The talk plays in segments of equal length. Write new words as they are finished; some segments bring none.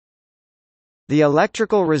The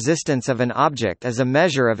electrical resistance of an object is a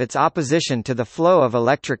measure of its opposition to the flow of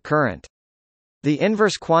electric current. The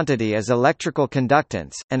inverse quantity is electrical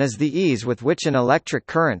conductance, and is the ease with which an electric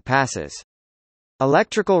current passes.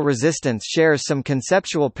 Electrical resistance shares some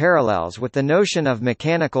conceptual parallels with the notion of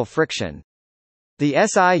mechanical friction. The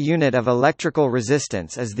SI unit of electrical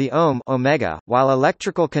resistance is the ohm omega, while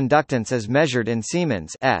electrical conductance is measured in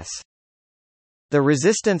Siemens s. The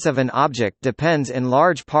resistance of an object depends in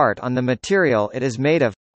large part on the material it is made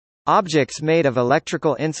of. Objects made of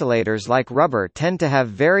electrical insulators like rubber tend to have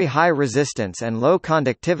very high resistance and low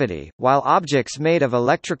conductivity, while objects made of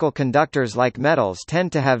electrical conductors like metals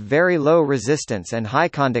tend to have very low resistance and high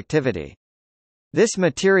conductivity. This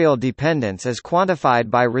material dependence is quantified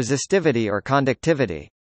by resistivity or conductivity.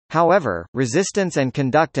 However, resistance and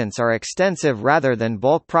conductance are extensive rather than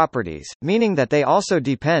bulk properties, meaning that they also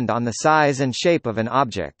depend on the size and shape of an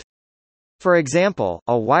object. For example,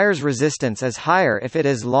 a wire's resistance is higher if it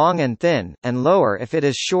is long and thin, and lower if it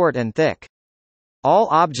is short and thick. All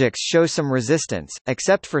objects show some resistance,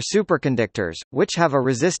 except for superconductors, which have a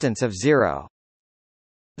resistance of 0.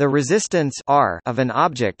 The resistance R of an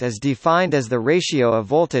object is defined as the ratio of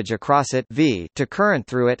voltage across it V to current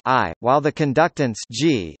through it I, while the conductance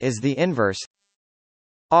G is the inverse.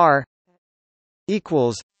 R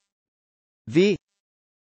equals V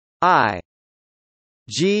I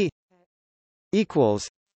G equals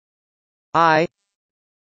I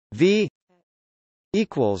V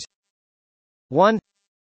equals 1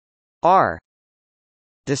 R.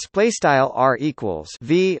 Display style R equals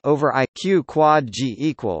V over I Q quad G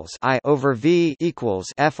equals I over V equals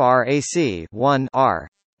frac 1 R.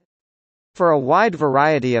 For a wide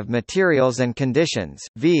variety of materials and conditions,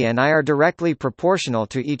 V and I are directly proportional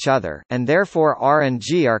to each other, and therefore R and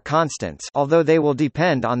G are constants, although they will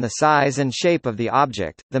depend on the size and shape of the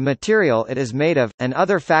object, the material it is made of, and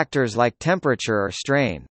other factors like temperature or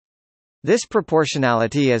strain. This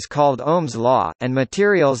proportionality is called Ohm's law, and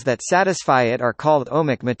materials that satisfy it are called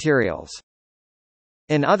ohmic materials.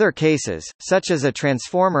 In other cases, such as a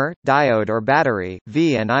transformer, diode or battery,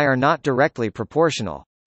 V and I are not directly proportional.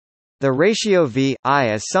 The ratio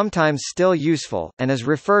V/I is sometimes still useful, and is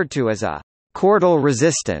referred to as a chordal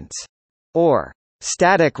resistance, or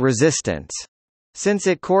static resistance, since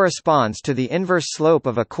it corresponds to the inverse slope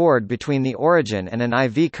of a chord between the origin and an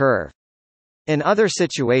IV curve. In other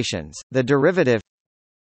situations, the derivative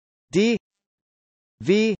d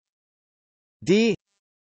v d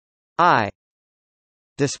I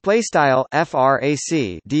display style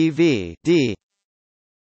frac dv d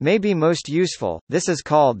may be most useful. This is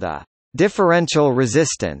called the differential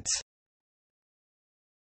resistance.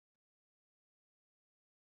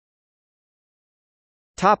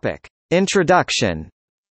 Topic: Introduction.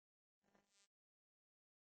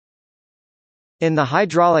 In the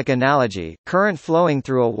hydraulic analogy, current flowing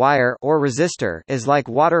through a wire or resistor is like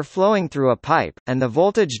water flowing through a pipe, and the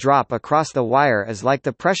voltage drop across the wire is like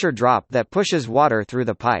the pressure drop that pushes water through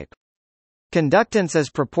the pipe. Conductance is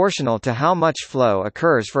proportional to how much flow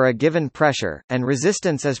occurs for a given pressure, and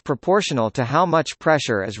resistance is proportional to how much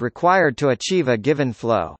pressure is required to achieve a given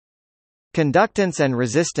flow. Conductance and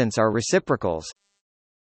resistance are reciprocals.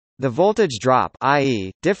 The voltage drop,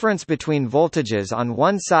 i.e., difference between voltages on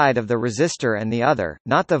one side of the resistor and the other,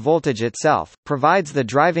 not the voltage itself, provides the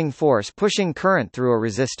driving force pushing current through a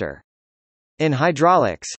resistor. In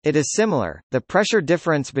hydraulics, it is similar. The pressure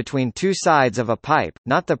difference between two sides of a pipe,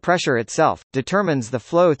 not the pressure itself, determines the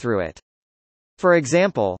flow through it. For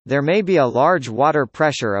example, there may be a large water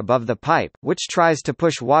pressure above the pipe, which tries to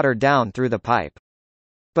push water down through the pipe.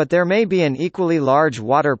 But there may be an equally large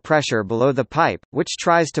water pressure below the pipe, which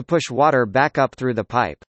tries to push water back up through the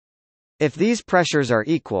pipe. If these pressures are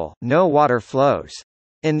equal, no water flows.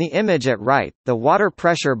 In the image at right, the water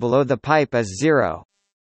pressure below the pipe is 0.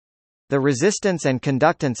 The resistance and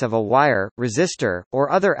conductance of a wire, resistor, or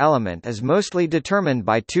other element is mostly determined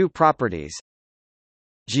by two properties: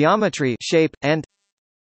 geometry, shape, and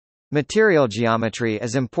material geometry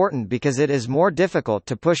is important because it is more difficult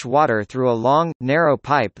to push water through a long, narrow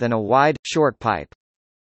pipe than a wide, short pipe.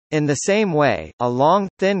 In the same way, a long,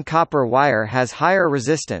 thin copper wire has higher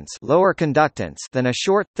resistance, lower conductance than a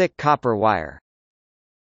short, thick copper wire.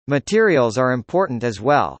 Materials are important as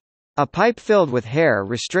well. A pipe filled with hair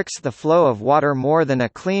restricts the flow of water more than a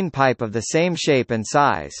clean pipe of the same shape and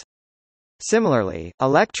size. Similarly,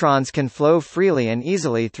 electrons can flow freely and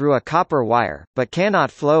easily through a copper wire, but cannot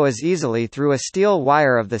flow as easily through a steel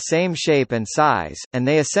wire of the same shape and size, and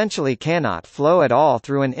they essentially cannot flow at all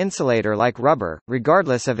through an insulator like rubber,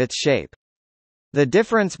 regardless of its shape. The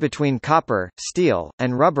difference between copper, steel,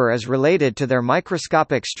 and rubber is related to their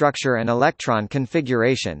microscopic structure and electron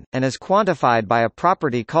configuration, and is quantified by a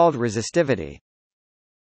property called resistivity.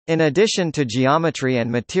 In addition to geometry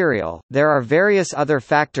and material, there are various other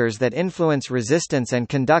factors that influence resistance and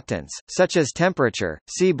conductance, such as temperature,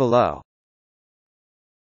 see below.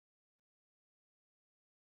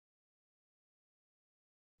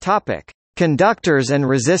 Topic: Conductors and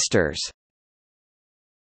resistors.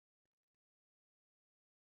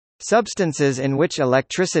 Substances in which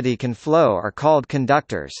electricity can flow are called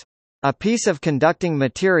conductors. A piece of conducting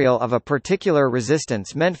material of a particular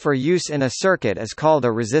resistance meant for use in a circuit is called a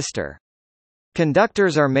resistor.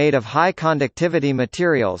 Conductors are made of high conductivity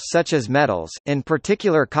materials such as metals, in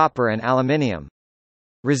particular copper and aluminium.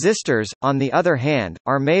 Resistors, on the other hand,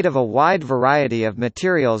 are made of a wide variety of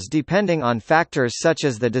materials depending on factors such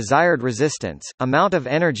as the desired resistance, amount of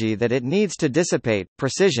energy that it needs to dissipate,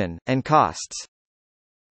 precision, and costs.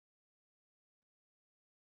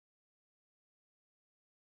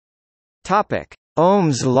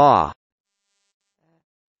 Ohm's law.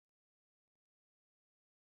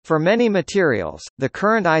 For many materials, the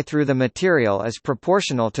current I through the material is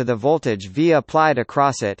proportional to the voltage V applied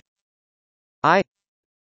across it. I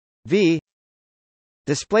V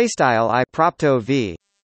displaystyle I propto V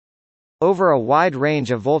over a wide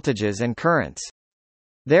range of voltages and currents.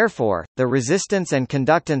 Therefore, the resistance and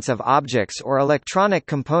conductance of objects or electronic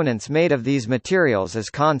components made of these materials is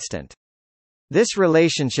constant. This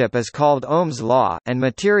relationship is called Ohm's law, and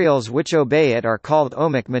materials which obey it are called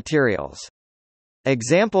ohmic materials.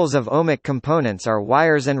 Examples of ohmic components are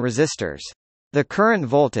wires and resistors. The current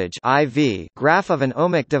voltage IV graph of an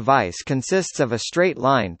ohmic device consists of a straight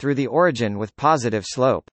line through the origin with positive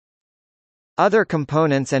slope. Other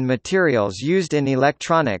components and materials used in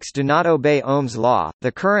electronics do not obey Ohm's law.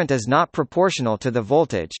 The current is not proportional to the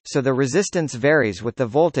voltage, so the resistance varies with the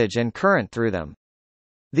voltage and current through them.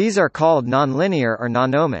 These are called nonlinear or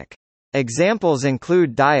non-ohmic. Examples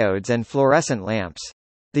include diodes and fluorescent lamps.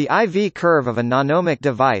 The IV curve of a non-ohmic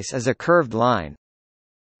device is a curved line.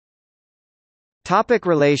 Topic: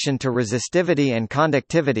 relation to resistivity and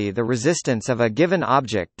conductivity. The resistance of a given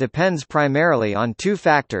object depends primarily on two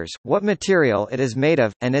factors: what material it is made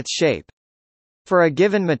of, and its shape. For a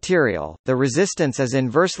given material, the resistance is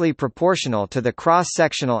inversely proportional to the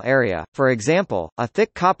cross-sectional area. For example, a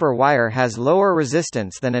thick copper wire has lower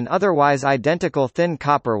resistance than an otherwise identical thin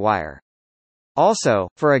copper wire. Also,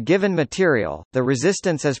 for a given material, the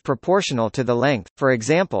resistance is proportional to the length. For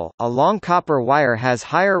example, a long copper wire has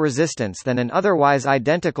higher resistance than an otherwise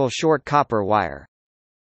identical short copper wire.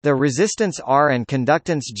 The resistance R and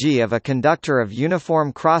conductance G of a conductor of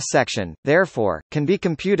uniform cross-section, therefore, can be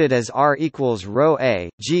computed as R equals rho A,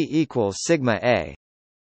 G equals sigma A.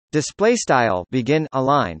 Displaystyle begin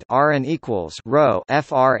aligned R and equals rho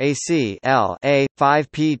frac L A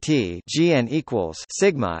 5 pt G and equals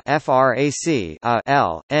sigma frac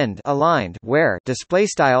L end aligned where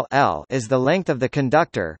displaystyle L is the length of the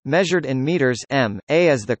conductor measured in meters m, A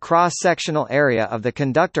is the cross-sectional area of the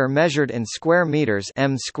conductor measured in square meters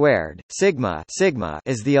m squared, sigma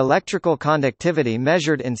is the electrical conductivity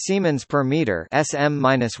measured in Siemens per meter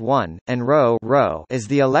sm-1, and rho is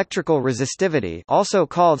the electrical resistivity, also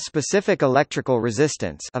called specific electrical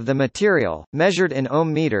resistance, of the material, measured in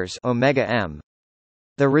ohm meters omega m.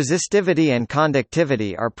 The resistivity and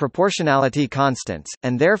conductivity are proportionality constants,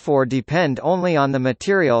 and therefore depend only on the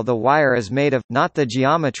material the wire is made of, not the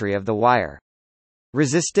geometry of the wire.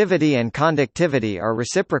 Resistivity and conductivity are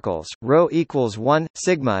reciprocals. Rho equals 1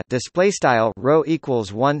 sigma displaystyle rho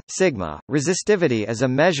equals 1 sigma. Resistivity is a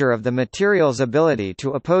measure of the material's ability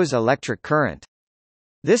to oppose electric current.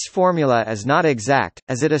 This formula is not exact,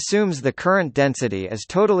 as it assumes the current density is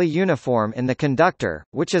totally uniform in the conductor,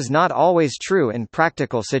 which is not always true in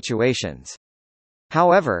practical situations.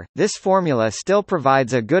 However, this formula still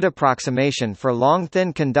provides a good approximation for long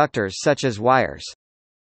thin conductors such as wires.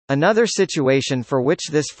 Another situation for which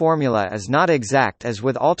this formula is not exact is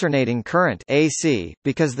with alternating current AC,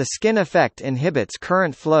 because the skin effect inhibits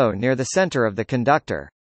current flow near the center of the conductor.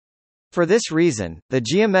 For this reason, the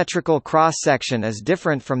geometrical cross-section is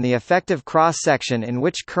different from the effective cross-section in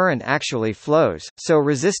which current actually flows, so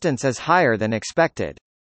resistance is higher than expected.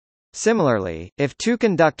 Similarly, if two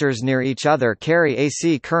conductors near each other carry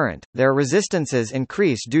AC current, their resistances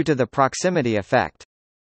increase due to the proximity effect.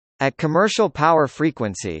 At commercial power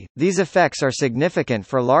frequency, these effects are significant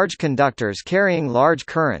for large conductors carrying large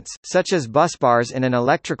currents, such as busbars in an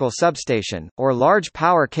electrical substation, or large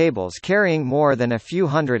power cables carrying more than a few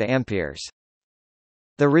hundred amperes.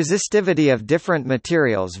 The resistivity of different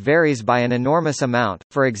materials varies by an enormous amount.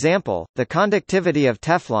 For example, the conductivity of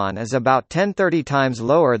Teflon is about 10-30 times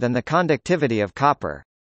lower than the conductivity of copper.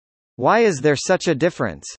 Why is there such a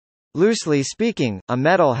difference? Loosely speaking, a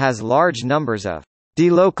metal has large numbers of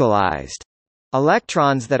delocalized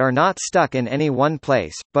electrons that are not stuck in any one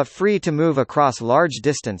place, but free to move across large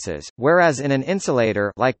distances, whereas in an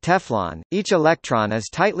insulator like Teflon, each electron is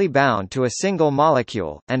tightly bound to a single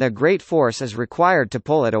molecule, and a great force is required to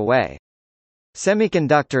pull it away.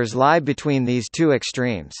 Semiconductors lie between these two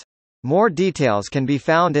extremes. More details can be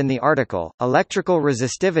found in the article, Electrical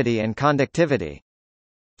Resistivity and Conductivity.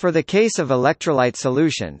 For the case of electrolyte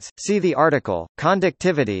solutions, see the article,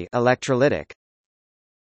 Conductivity electrolytic.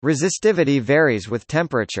 Resistivity varies with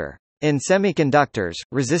temperature. In semiconductors,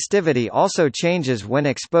 resistivity also changes when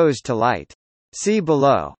exposed to light. See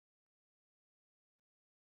below.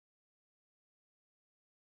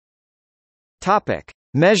 Topic: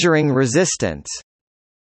 Measuring resistance.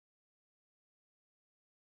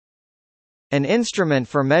 An instrument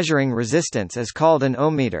for measuring resistance is called an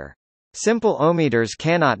ohmmeter. Simple ohmmeters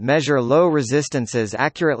cannot measure low resistances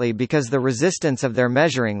accurately because the resistance of their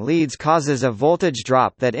measuring leads causes a voltage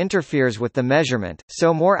drop that interferes with the measurement,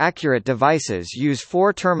 so more accurate devices use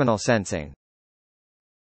four-terminal sensing.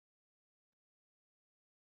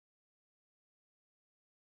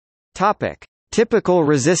 Topic: Typical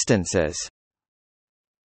resistances.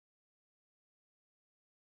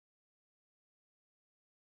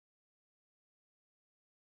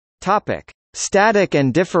 Topic: Static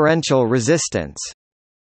and differential resistance.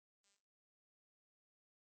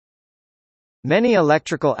 Many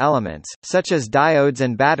electrical elements, such as diodes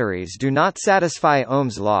and batteries, do not satisfy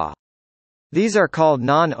Ohm's law. These are called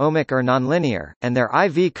non-ohmic or nonlinear, and their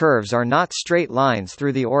IV curves are not straight lines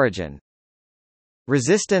through the origin.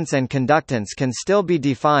 Resistance and conductance can still be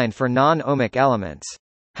defined for non-ohmic elements.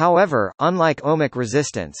 However, unlike ohmic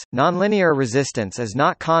resistance, nonlinear resistance is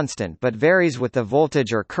not constant but varies with the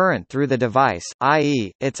voltage or current through the device,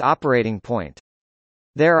 i.e., its operating point.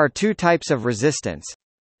 There are two types of resistance.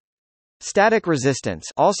 Static resistance,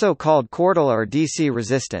 also called chordal or DC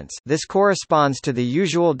resistance, this corresponds to the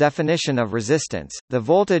usual definition of resistance, the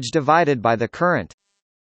voltage divided by the current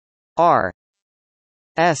R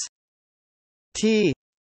S T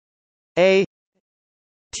A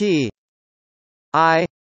T I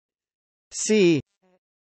C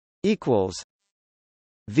equals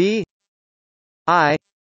V I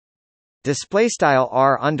display style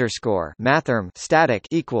R underscore mathrm static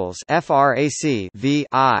equals frac V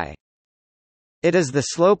I. It is the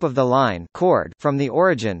slope of the line chord from the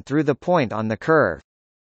origin through the point on the curve.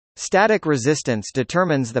 Static resistance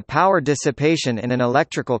determines the power dissipation in an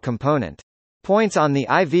electrical component. Points on the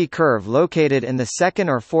IV curve located in the second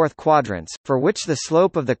or fourth quadrants, for which the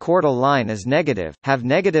slope of the chordal line is negative, have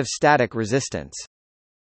negative static resistance.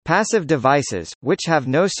 Passive devices, which have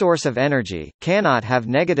no source of energy, cannot have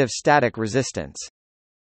negative static resistance.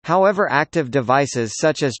 However, active devices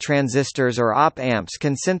such as transistors or op-amps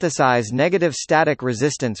can synthesize negative static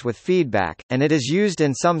resistance with feedback, and it is used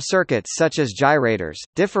in some circuits such as gyrators.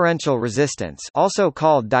 Differential resistance, also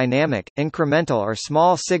called dynamic, incremental or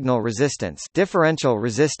small signal resistance. Differential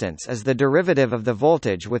resistance is the derivative of the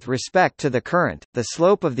voltage with respect to the current, the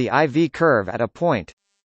slope of the IV curve at a point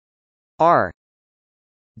R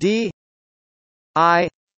D I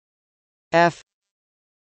F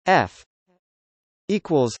F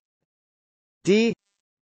equals D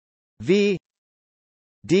V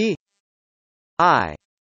D I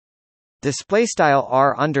display style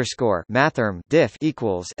R underscore mathrm diff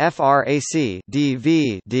equals frac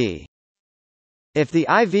dV d. If the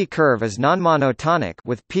IV curve is non-monotonic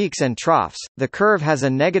with peaks and troughs, the curve has a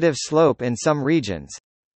negative slope in some regions.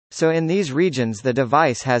 So in these regions the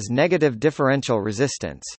device has negative differential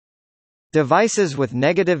resistance. Devices with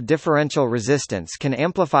negative differential resistance can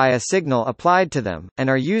amplify a signal applied to them, and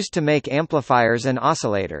are used to make amplifiers and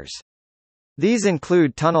oscillators. These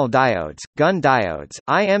include tunnel diodes, gun diodes,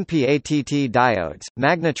 IMPATT diodes,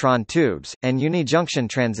 magnetron tubes, and unijunction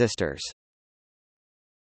transistors.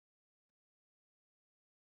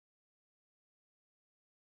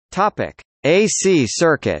 Topic: AC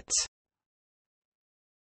circuits.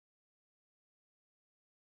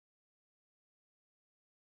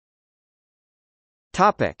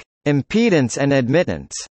 Topic: Impedance and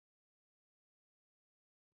admittance.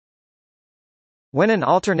 When an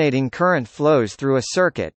alternating current flows through a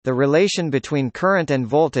circuit, the relation between current and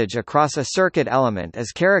voltage across a circuit element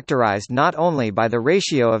is characterized not only by the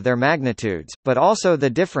ratio of their magnitudes, but also the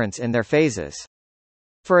difference in their phases.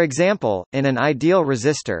 For example, in an ideal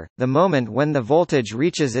resistor, the moment when the voltage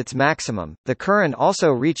reaches its maximum, the current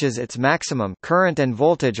also reaches its maximum. Current and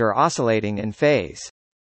voltage are oscillating in phase.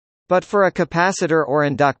 But for a capacitor or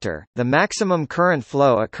inductor, the maximum current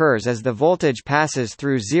flow occurs as the voltage passes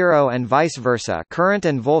through zero and vice versa. Current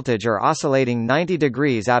and voltage are oscillating 90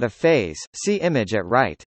 degrees out of phase. See image at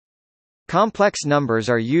right. Complex numbers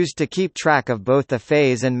are used to keep track of both the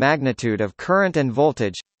phase and magnitude of current and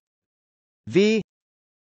voltage. V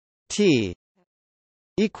T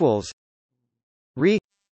equals re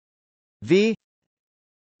V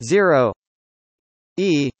 0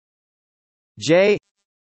 E J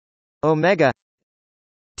omega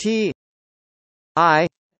T I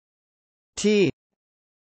T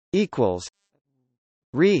equals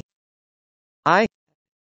re I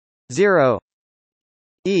 0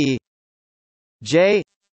 E J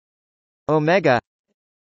omega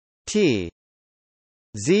T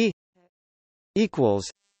Z equals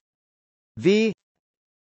V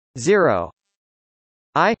 0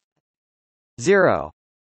 I 0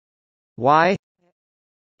 Y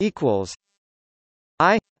equals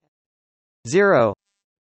I 0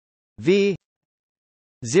 V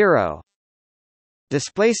 0.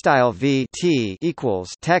 Display style V T equals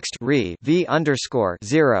text re V underscore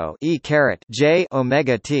 0 E caret J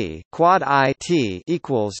omega T quad I T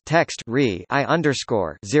equals text re I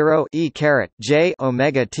underscore 0 E caret J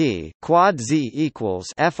omega T quad Z equals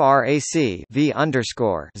frac V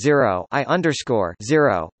underscore 0 I underscore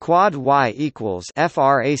 0 quad Y equals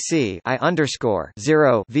frac I underscore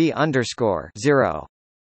 0 V underscore 0,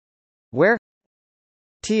 where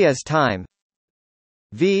T is time,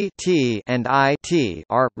 V T and I T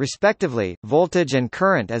are, respectively, voltage and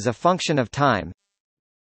current as a function of time.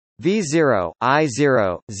 V0,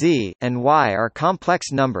 I0, Z, and Y are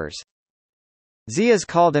complex numbers. Z is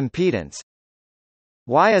called impedance.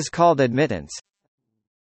 Y is called admittance.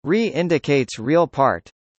 Re indicates real part.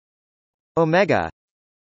 Omega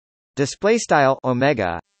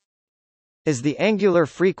 (omega) is the angular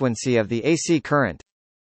frequency of the AC current.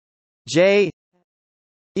 J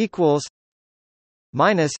equals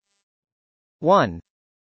minus 1.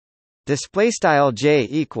 Display style J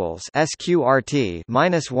equals sqrt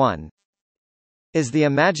minus 1 is the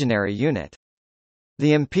imaginary unit.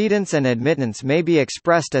 The impedance and admittance may be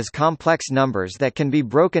expressed as complex numbers that can be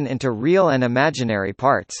broken into real and imaginary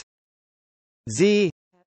parts. Z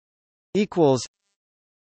equals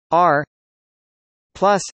R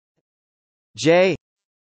plus J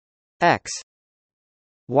X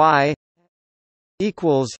Y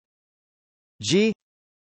equals G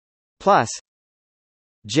plus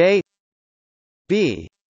J B.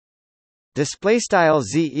 Display style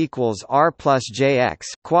Z equals R plus JX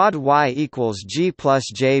quad Y equals G plus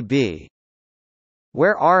JB,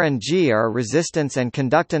 where R and G are resistance and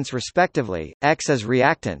conductance respectively, X is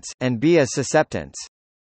reactance, and B is susceptance.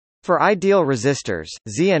 For ideal resistors,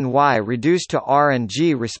 Z and Y reduce to R and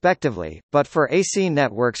G respectively, but for AC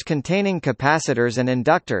networks containing capacitors and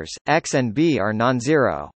inductors, X and B are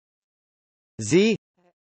non-zero. Z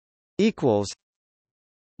equals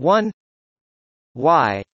 1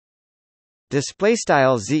 Y. Display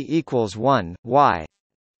style Z equals 1 Y.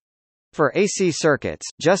 For AC circuits,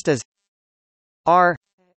 just as R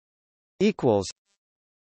equals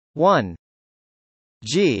 1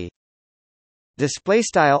 G. Display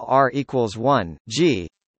style R equals 1 G.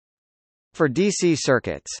 For DC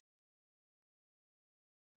circuits.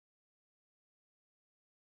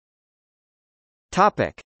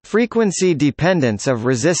 Topic: Frequency dependence of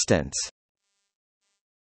resistance.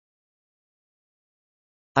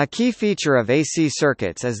 A key feature of AC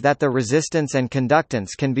circuits is that the resistance and conductance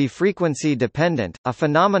can be frequency dependent, a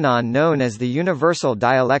phenomenon known as the universal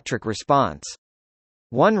dielectric response.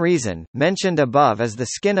 One reason, mentioned above, is the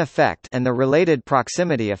skin effect and the related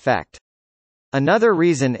proximity effect. Another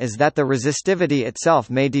reason is that the resistivity itself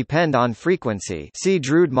may depend on frequency. See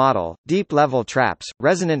Drude model, deep level traps,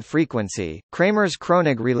 resonant frequency,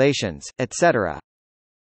 Kramers-Kronig relations, etc.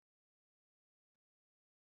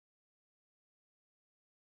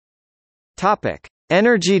 Topic: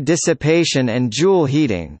 Energy dissipation and Joule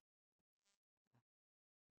heating.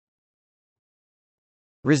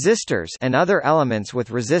 Resistors and other elements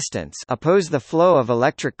with resistance oppose the flow of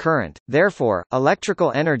electric current, therefore,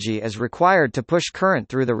 electrical energy is required to push current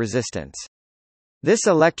through the resistance. This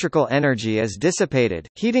electrical energy is dissipated,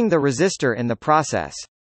 heating the resistor in the process.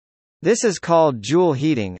 This is called Joule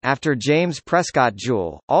heating after James Prescott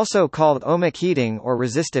Joule, also called ohmic heating or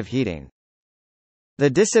resistive heating.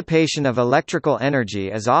 The dissipation of electrical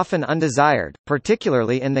energy is often undesired,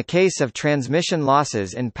 particularly in the case of transmission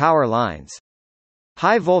losses in power lines.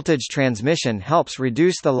 High voltage transmission helps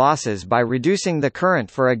reduce the losses by reducing the current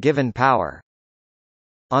for a given power.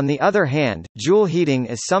 On the other hand, Joule heating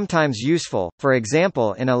is sometimes useful, for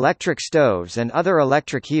example in electric stoves and other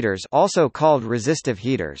electric heaters, also called resistive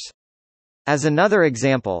heaters. As another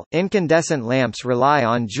example, incandescent lamps rely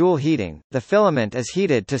on Joule heating. The filament is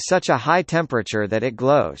heated to such a high temperature that it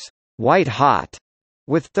glows white hot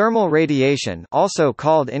with thermal radiation, also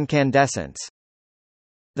called incandescence.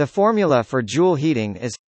 The formula for Joule heating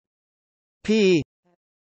is P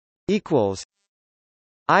equals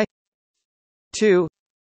I 2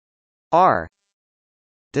 R.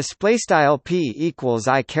 Display style P equals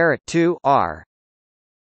I caret 2 R,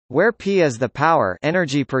 where P is the power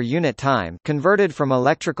energy per unit time converted from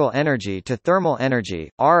electrical energy to thermal energy,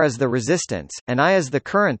 R is the resistance, and I is the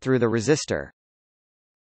current through the resistor.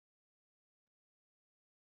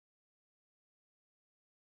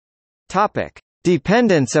 Topic: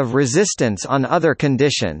 Dependence of resistance on other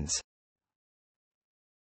conditions.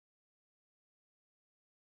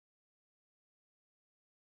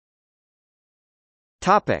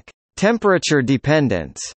 Topic: Temperature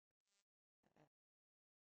dependence.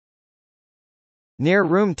 Near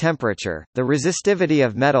room temperature, the resistivity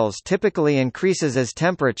of metals typically increases as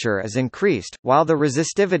temperature is increased, while the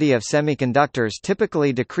resistivity of semiconductors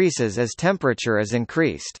typically decreases as temperature is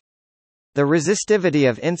increased. The resistivity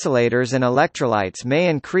of insulators and electrolytes may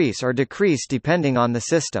increase or decrease depending on the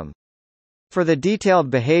system. For the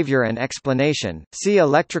detailed behavior and explanation, see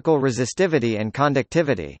electrical resistivity and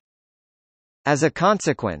conductivity. As a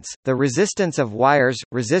consequence, the resistance of wires,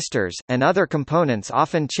 resistors, and other components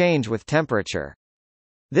often change with temperature.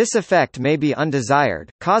 This effect may be undesired,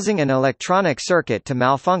 causing an electronic circuit to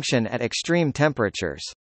malfunction at extreme temperatures.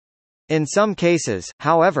 In some cases,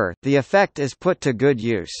 however, the effect is put to good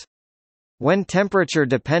use. When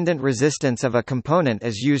temperature-dependent resistance of a component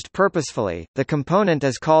is used purposefully, the component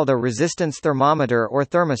is called a resistance thermometer or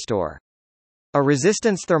thermistor. A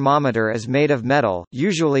resistance thermometer is made of metal,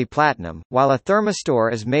 usually platinum, while a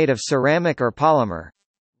thermistor is made of ceramic or polymer.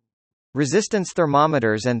 Resistance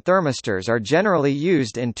thermometers and thermistors are generally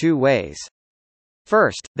used in two ways.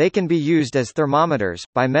 First, they can be used as thermometers.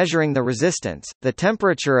 By measuring the resistance, the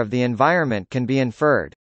temperature of the environment can be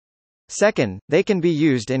inferred. Second, they can be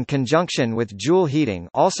used in conjunction with Joule heating,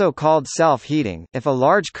 also called self-heating. If a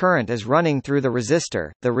large current is running through the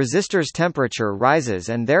resistor's temperature rises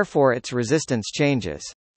and therefore its resistance changes.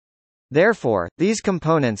 Therefore, these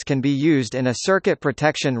components can be used in a circuit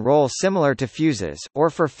protection role similar to fuses, or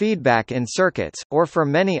for feedback in circuits, or for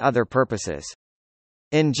many other purposes.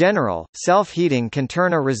 In general, self-heating can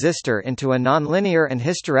turn a resistor into a nonlinear and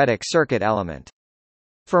hysteretic circuit element.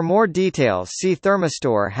 For more details see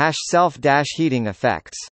thermistor self-heating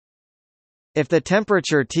effects. If the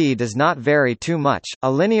temperature T does not vary too much,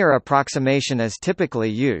 a linear approximation is typically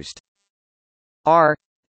used. R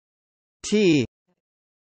T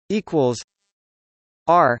equals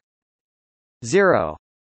R 0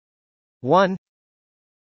 1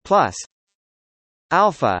 plus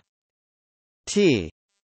alpha T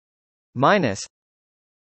minus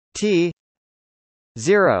T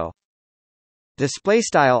 0. Display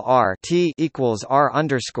style R T equals R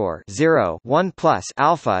underscore 0 1 plus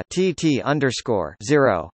alpha T T underscore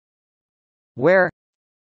 0, where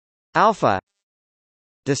alpha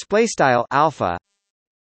display style alpha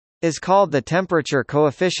is called the temperature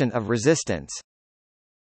coefficient of resistance.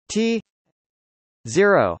 T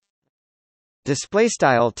 0 display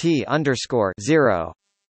style T underscore 0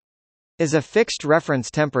 is a fixed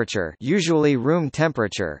reference temperature, usually room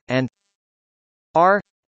temperature, and R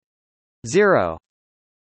 0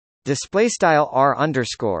 display style R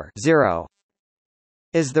underscore 0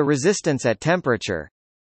 is the resistance at temperature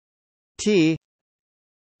T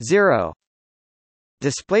 0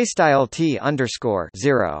 display style T underscore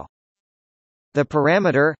 0. The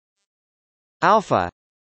parameter alpha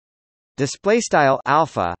display style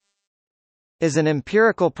alpha is an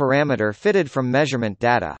empirical parameter fitted from measurement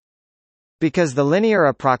data. Because the linear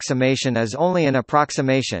approximation is only an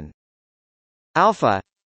approximation, alpha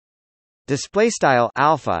display style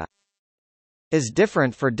alpha is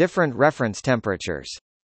different for different reference temperatures.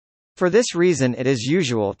 For this reason it is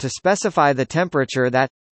usual to specify the temperature that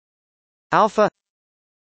alpha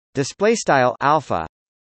display style alpha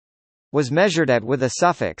was measured at with a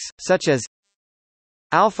suffix such as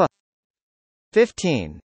alpha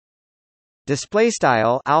 15 display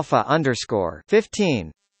style alpha underscore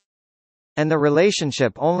 15, and the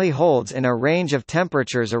relationship only holds in a range of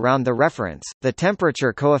temperatures around the reference. The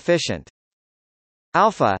temperature coefficient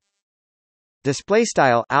alpha display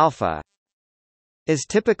style alpha is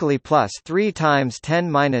typically plus 3 times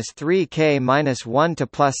 10⁻³ K-1 to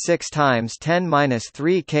plus 6 times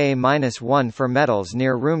 10⁻³ K-1 for metals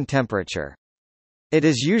near room temperature. It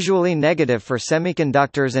is usually negative for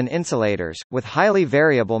semiconductors and insulators, with highly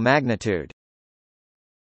variable magnitude.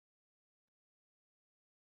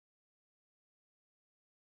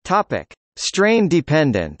 Topic: Strain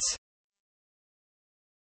dependence.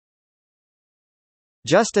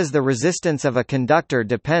 Just as the resistance of a conductor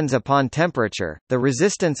depends upon temperature, the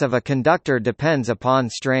resistance of a conductor depends upon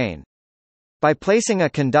strain. By placing a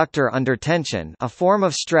conductor under tension, a form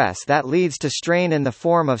of stress that leads to strain in the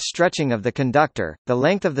form of stretching of the conductor, the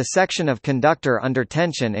length of the section of conductor under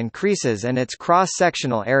tension increases and its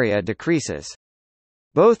cross-sectional area decreases.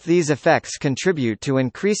 Both these effects contribute to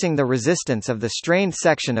increasing the resistance of the strained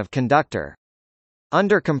section of conductor.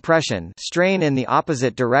 Under compression, strain in the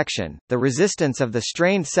opposite direction, the resistance of the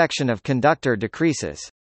strained section of conductor decreases.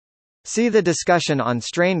 See the discussion on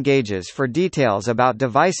strain gauges for details about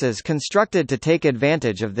devices constructed to take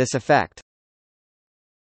advantage of this effect.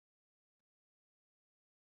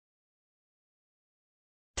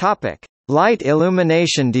 Topic: Light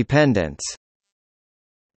illumination dependence.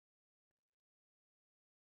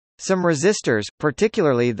 Some resistors,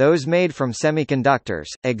 particularly those made from semiconductors,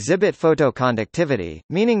 exhibit photoconductivity,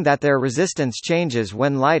 meaning that their resistance changes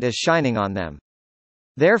when light is shining on them.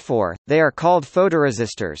 Therefore, they are called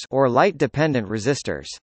photoresistors or light-dependent resistors.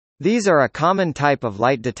 These are a common type of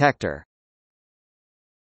light detector.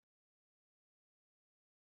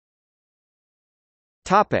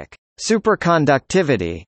 Topic: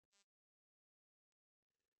 Superconductivity.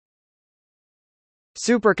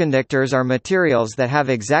 Superconductors are materials that have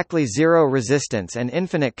exactly zero resistance and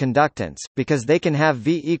infinite conductance, because they can have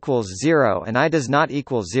V equals 0 and I does not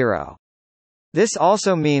equal 0. This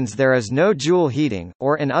also means there is no Joule heating,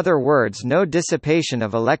 or in other words no dissipation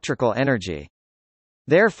of electrical energy.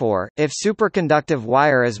 Therefore, if superconductive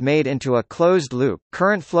wire is made into a closed loop,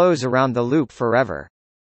 current flows around the loop forever.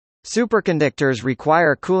 Superconductors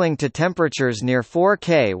require cooling to temperatures near 4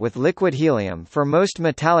 K with liquid helium for most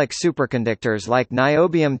metallic superconductors like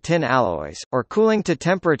niobium tin alloys, or cooling to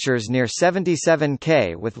temperatures near 77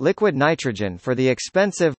 K with liquid nitrogen for the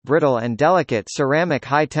expensive, brittle and delicate ceramic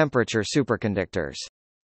high-temperature superconductors.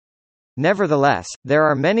 Nevertheless, there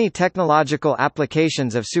are many technological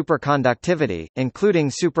applications of superconductivity,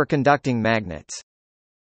 including superconducting magnets.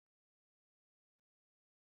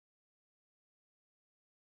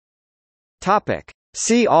 Topic: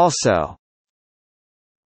 See also: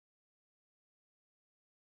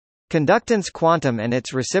 Conductance quantum and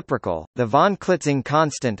its reciprocal, the von Klitzing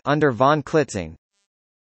constant under von Klitzing,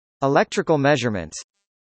 electrical measurements,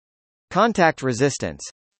 contact resistance,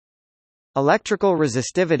 electrical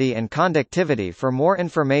resistivity and conductivity. For more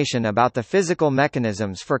information about the physical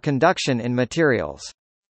mechanisms for conduction in materials.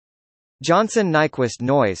 Johnson-Nyquist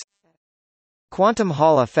noise, quantum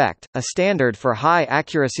Hall effect, a standard for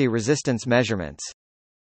high-accuracy resistance measurements.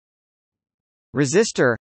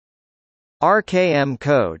 Resistor, RKM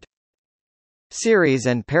code, series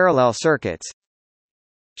and parallel circuits,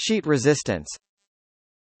 sheet resistance,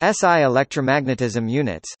 SI electromagnetism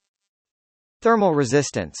units, thermal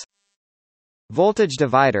resistance, voltage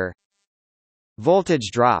divider, voltage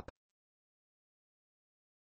drop.